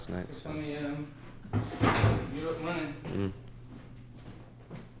Night, so. You're up running.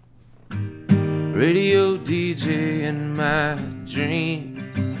 Radio DJ in my dreams.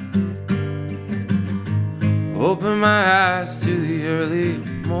 Open my eyes to the early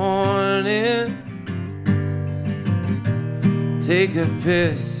morning. Take a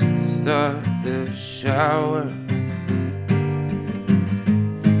piss and start the shower.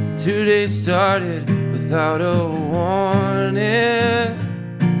 Today started without a warning.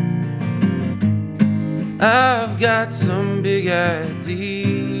 I've got some big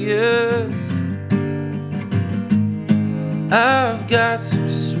ideas. I've got some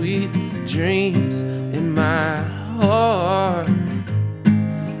sweet dreams in my heart.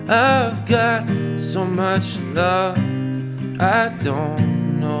 I've got so much love, I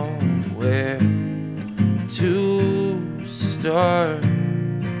don't know where to start.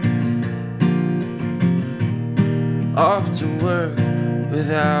 Off to work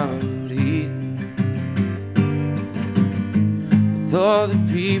without eating. With all the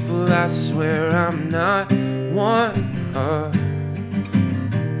people I swear I'm not one of.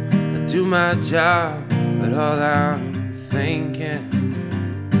 I do my job, but all I'm thinking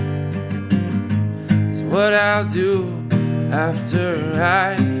is what I'll do after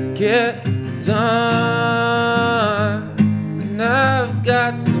I get done. And I've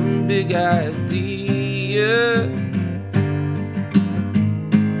got some big ideas.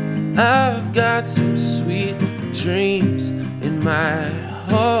 I've got some sweet dreams in my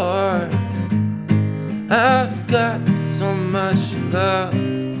heart. I've got so much love,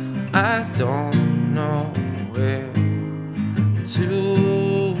 I don't know where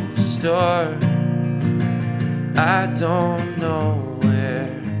to start. I don't know where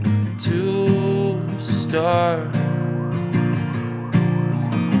to start.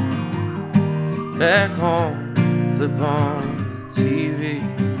 Back home, flip on the TV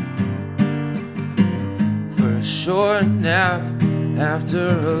for a short nap after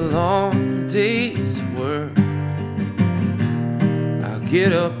a long day's work. I'll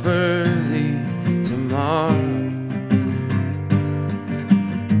get up early tomorrow,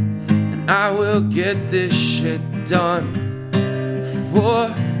 and I will get this shit done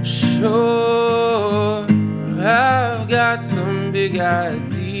for sure. I've got some big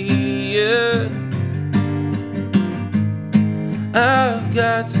ideas. I've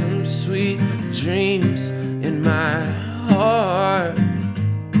got some sweet dreams in my heart.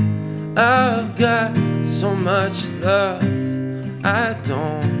 I've got so much love, I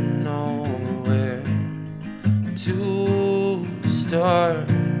don't know where to start.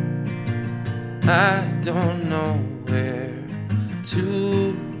 I don't know where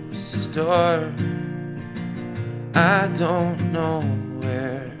to start. I don't know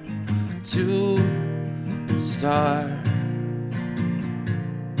where to start.